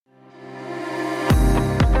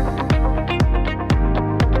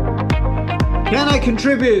Can I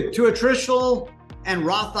contribute to a traditional and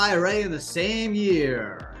Roth IRA in the same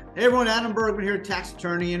year? Hey everyone, Adam Bergman here, tax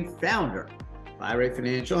attorney and founder of IRA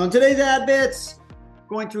Financial. On today's Ad Bits, I'm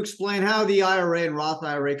going to explain how the IRA and Roth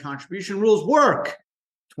IRA contribution rules work,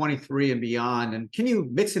 23 and beyond, and can you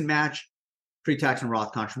mix and match pre-tax and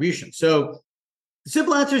Roth contributions? So the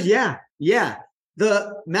simple answer is yeah.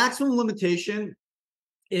 The maximum limitation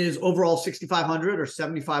is overall 6,500 or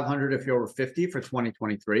 7,500 if you're over 50 for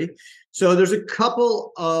 2023. So there's a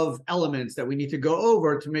couple of elements that we need to go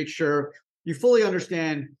over to make sure you fully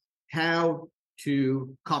understand how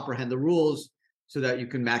to comprehend the rules so that you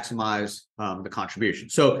can maximize the contribution.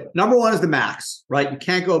 So number one is the max, right? You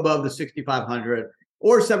can't go above the 6,500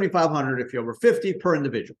 or 7,500 if you're over 50 per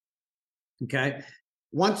individual, okay?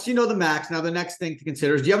 Once you know the max, now the next thing to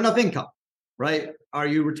consider is, do you have enough income, right? Are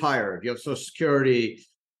you retired? Do you have Social Security?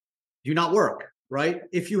 Do you not work, right?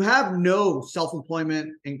 If you have no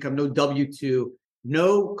self-employment income, no W-2,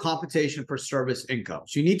 no compensation for service income.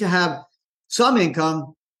 So you need to have some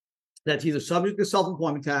income that's either subject to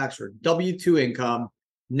self-employment tax or W-2 income,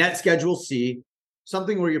 net Schedule C,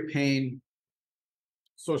 something where you're paying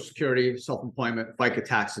Social Security, self-employment, FICA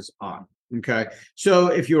taxes on, okay? So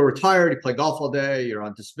if you're retired, you play golf all day, you're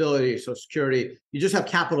on disability, Social Security, you just have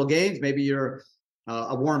capital gains, maybe you're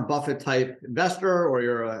a Warren Buffett type investor, or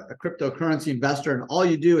you're a cryptocurrency investor, and all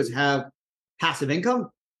you do is have passive income,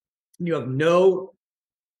 and you have no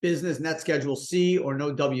business net Schedule C or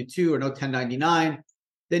no W-2 or no 1099,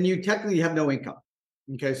 then you technically have no income.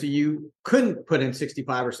 Okay, so you couldn't put in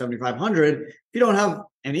 65 or 7,500 if you don't have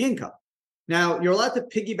any income. Now, you're allowed to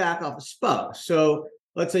piggyback off a spouse. So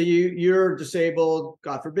let's say you're disabled,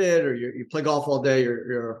 God forbid, or you play golf all day,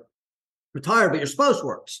 you're retired, but your spouse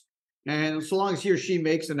works. And so long as he or she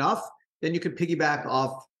makes enough, then you can piggyback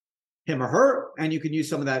off him or her, and you can use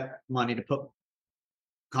some of that money to put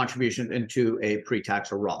contribution into a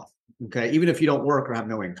pre-tax or Roth, okay? Even if you don't work or have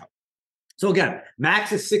no income. So again,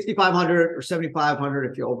 max is 6,500 or 7,500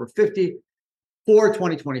 if you're over 50 for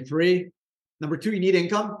 2023. Number two, you need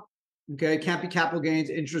income, okay? Can't be capital gains,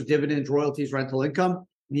 interest, dividends, royalties, rental income.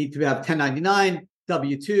 You need to have 1099,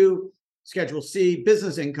 W-2, Schedule C,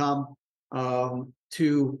 business income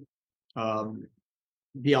to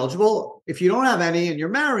be eligible. If you don't have any and you're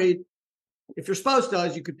married, if your spouse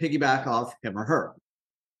does, you could piggyback off him or her.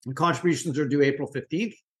 And contributions are due April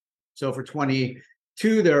 15th. So for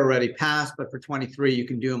 22, they're already passed, but for 23, you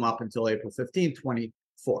can do them up until April 15th,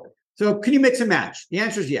 24. So can you mix and match? The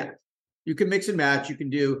answer is yes. You can mix and match. You can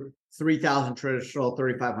do 3,000 traditional,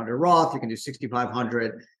 3,500 Roth. You can do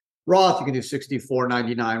 6,500 Roth. You can do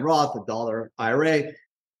 6,499 Roth, $1 IRA.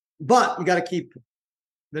 But you got to keep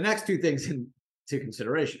the next two things into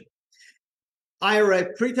consideration.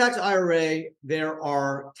 IRA, pre-tax IRA, there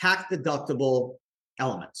are tax deductible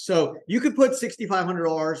elements. So you could put $6,500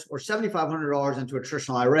 or $7,500 into a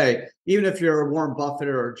traditional IRA, even if you're Warren Buffett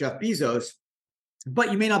or Jeff Bezos,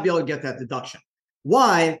 but you may not be able to get that deduction.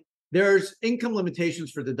 Why? There's income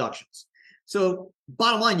limitations for deductions. So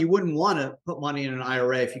bottom line, you wouldn't want to put money in an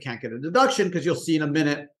IRA if you can't get a deduction, because you'll see in a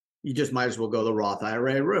minute, you just might as well go the Roth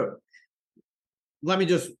IRA route. Let me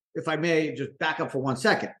just, if I may, just back up for 1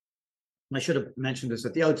 second. I should have mentioned this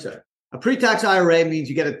at the outset. A pre-tax IRA means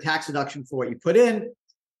you get a tax deduction for what you put in,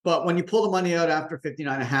 but when you pull the money out after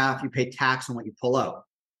 59.5, you pay tax on what you pull out.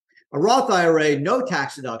 A Roth IRA, no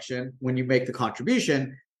tax deduction when you make the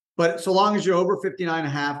contribution, but so long as you're over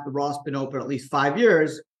 59.5, the Roth's been open at least 5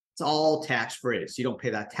 years, it's all tax-free, so you don't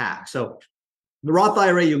pay that tax. So the Roth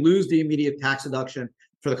IRA, you lose the immediate tax deduction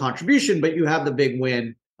for the contribution, but you have the big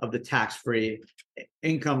win of the tax-free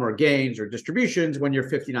income or gains or distributions when you're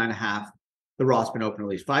 59.5, the Roth's been open at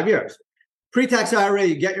least 5 years. Pre-tax IRA,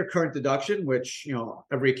 you get your current deduction, which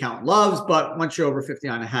every accountant loves, but once you're over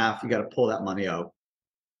 59.5, you got to pull that money out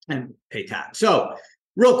and pay tax. So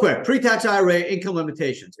real quick, pre-tax IRA income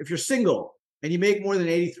limitations. If you're single and you make more than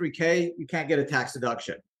 83K, you can't get a tax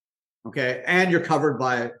deduction, okay? And you're covered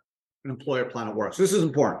by an employer plan at work. So this is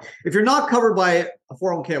important. If you're not covered by a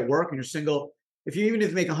 401k at work and you're single, even if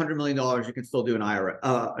you make $100 million, you can still do an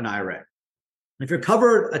IRA. If you're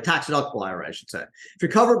covered, a tax deductible IRA, I should say. If you're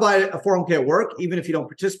covered by a 401k at work, even if you don't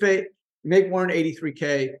participate, you make more than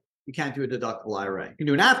 83K, you can't do a deductible IRA. You can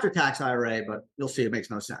do an after-tax IRA, but you'll see it makes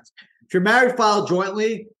no sense. If you're married, filed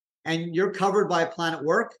jointly, and you're covered by a plan at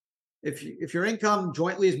work, if your income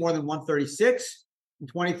jointly is more than 136 and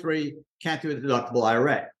 23, can't do a deductible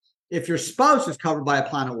IRA. If your spouse is covered by a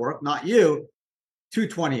plan at work, not you,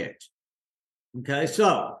 228. Okay,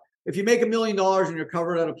 so if you make $1 million and you're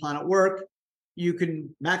covered at a plan at work, you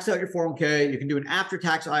can max out your 401k. You can do an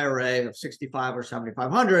after-tax IRA of 65 or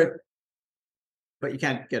 7,500. but you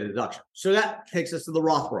can't get a deduction. So that takes us to the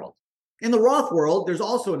Roth world. In the Roth world, there's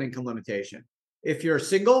also an income limitation. If you're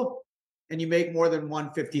single and you make more than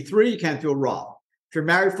 153, you can't do a Roth. If you're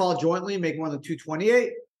married, file jointly, and make more than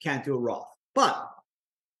 228, can't do a Roth. But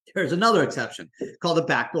there's another exception called the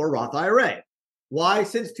backdoor Roth IRA. Why?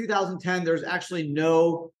 Since 2010, there's actually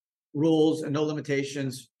no rules and no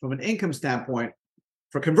limitations from an income standpoint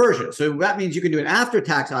for conversion. So that means you can do an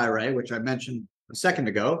after-tax IRA, which I mentioned a second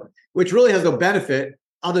ago, which really has no benefit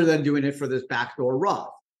other than doing it for this backdoor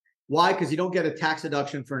Roth. Why? Because you don't get a tax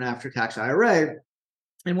deduction for an after-tax IRA.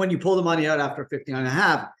 And when you pull the money out after 59 and a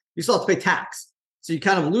half, you still have to pay tax. So you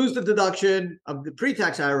kind of lose the deduction of the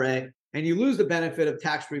pre-tax IRA and you lose the benefit of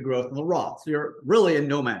tax-free growth in the Roth. So you're really in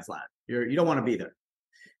no man's land. You don't want to be there.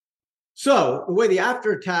 So the way the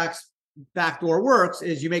after-tax backdoor works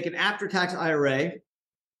is you make an after-tax IRA,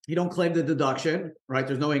 you don't claim the deduction, right?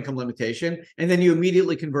 There's no income limitation, and then you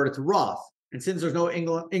immediately convert it to Roth. And since there's no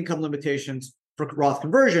income limitations for Roth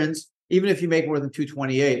conversions, even if you make more than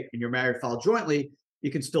 228 and you're married, file jointly,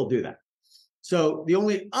 you can still do that. So the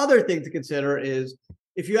only other thing to consider is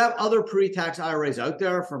if you have other pre-tax IRAs out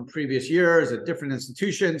there from previous years at different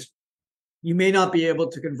institutions, you may not be able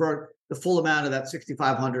to convert the full amount of that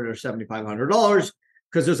 $6,500 or $7,500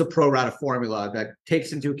 because there's a pro rata formula that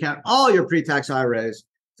takes into account all your pre-tax IRAs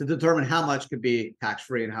to determine how much could be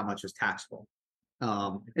tax-free and how much is taxable.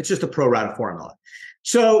 It's just a pro rata formula.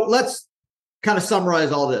 So let's kind of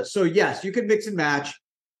summarize all this. So yes, you can mix and match.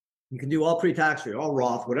 You can do all pre-tax or all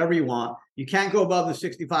Roth, whatever you want. You can't go above the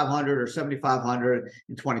 6,500 or 7,500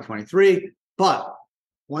 in 2023. But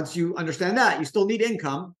once you understand that, you still need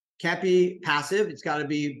income. Can't be passive. It's got to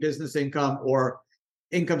be business income or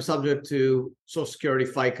income subject to Social Security,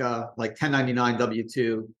 FICA, like 1099,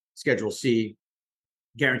 W-2, Schedule C,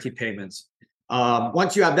 guaranteed payments.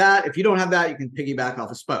 Once you have that, if you don't have that, you can piggyback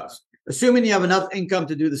off a spouse. Assuming you have enough income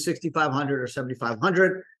to do the 6,500 or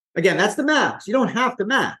 7,500, again, that's the max. You don't have to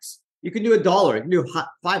max. You can do $1. You can do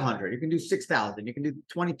 500. You can do 6,000. You can do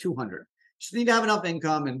 2,200. You just need to have enough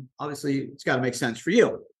income, and obviously, it's got to make sense for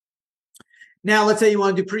you. Now, let's say you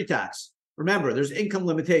want to do pre-tax. Remember, there's income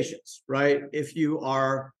limitations, right? If you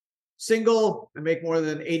are single and make more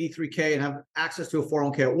than 83K and have access to a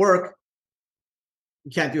 401k at work,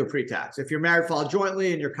 you can't do a pre-tax. If you're married, file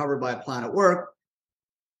jointly, and you're covered by a plan at work,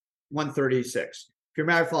 136. If you're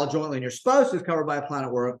married, file jointly, and your spouse is covered by a plan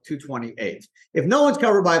at work, 228. If no one's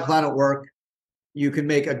covered by a plan at work, you can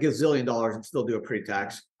make a gazillion dollars and still do a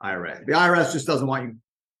pre-tax IRA. The IRS just doesn't want you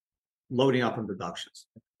loading up on deductions.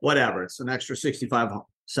 Whatever, it's an extra 6,500,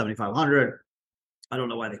 7,500. I don't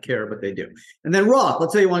know why they care, but they do. And then Roth.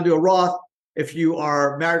 Let's say you want to do a Roth. If you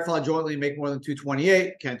are married, file jointly, and make more than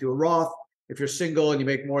 228, can't do a Roth. If you're single and you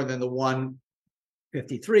make more than the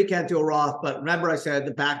 153, can't do a Roth. But remember, I said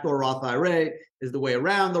the backdoor Roth IRA is the way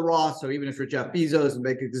around the Roth. So even if you're Jeff Bezos and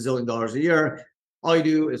make a gazillion dollars a year, all you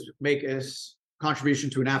do is make a contribution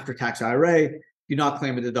to an after-tax IRA, do not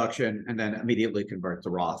claim a deduction, and then immediately convert to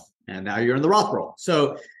Roth. And now you're in the Roth world.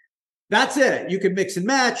 So that's it. You can mix and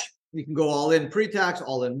match. You can go all in pre-tax,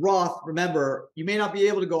 all in Roth. Remember, you may not be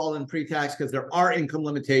able to go all in pre-tax because there are income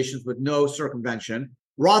limitations with no circumvention.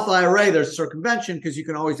 Roth IRA, there's circumvention because you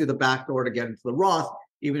can always do the backdoor to get into the Roth,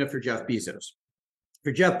 even if you're Jeff Bezos. If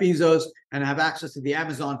you're Jeff Bezos and have access to the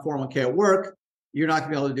Amazon 401k at work, you're not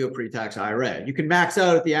going to be able to do a pre-tax IRA. You can max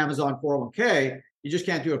out at the Amazon 401k. You just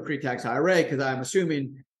can't do a pre-tax IRA because I'm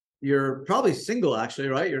assuming you're probably single, actually,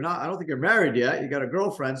 right? You're not. I don't think you're married yet. You got a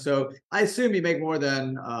girlfriend, so I assume you make more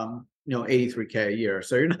than 83K a year.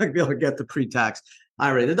 So you're not going to be able to get the pre-tax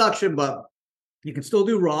IRA deduction, but you can still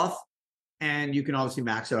do Roth, and you can obviously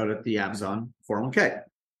max out at the Amazon 401k.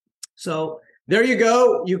 So there you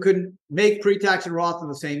go. You can make pre-tax and Roth in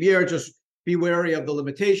the same year. Just be wary of the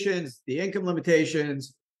limitations, the income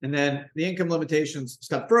limitations, and then the income limitations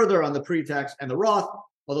step further on the pre-tax and the Roth,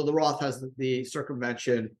 although the Roth has the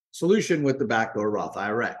circumvention solution with the backdoor Roth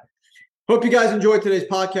IRA. Hope you guys enjoyed today's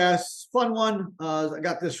podcast. Fun one. I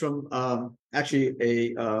got this from actually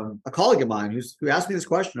a colleague of mine who asked me this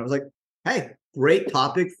question. I was like, hey, great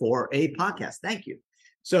topic for a podcast. Thank you.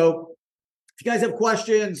 So if you guys have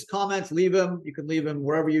questions, comments, leave them. You can leave them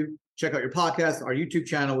wherever you check out your podcast, our YouTube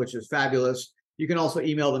channel, which is fabulous. You can also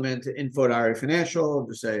email them into info@IRA Financial.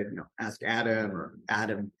 Just say, ask Adam or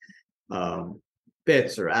Adam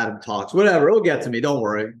Bits or Adam Talks, whatever. It'll get to me. Don't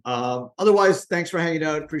worry. Otherwise, thanks for hanging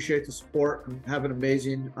out. Appreciate the support and have an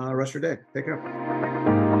amazing rest of your day. Take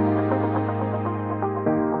care.